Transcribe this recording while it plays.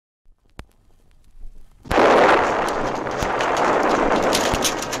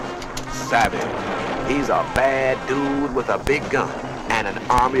Savage. He's a bad dude with a big gun and an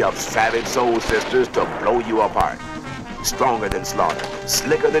army of savage soul sisters to blow you apart. Stronger than Slaughter,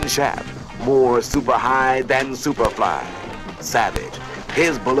 slicker than Shaft, more super high than Superfly. Savage.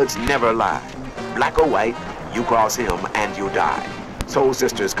 His bullets never lie. Black or white, you cross him and you die. Soul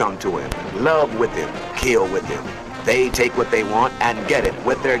sisters come to him, love with him, kill with him. They take what they want and get it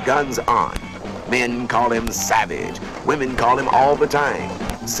with their guns on. Men call him Savage, women call him all the time.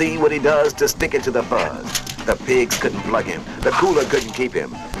 See what he does to stick it to the fuzz. The pigs couldn't plug him, the cooler couldn't keep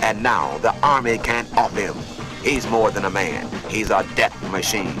him, and now the army can't off him. He's more than a man, he's a death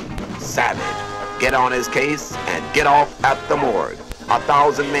machine. Savage. Get on his case and get off at the morgue.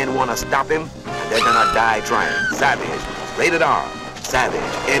 1,000 men want to stop him, and they're gonna die trying. Savage. Rated R.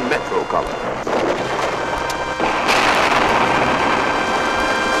 Savage in Metro color.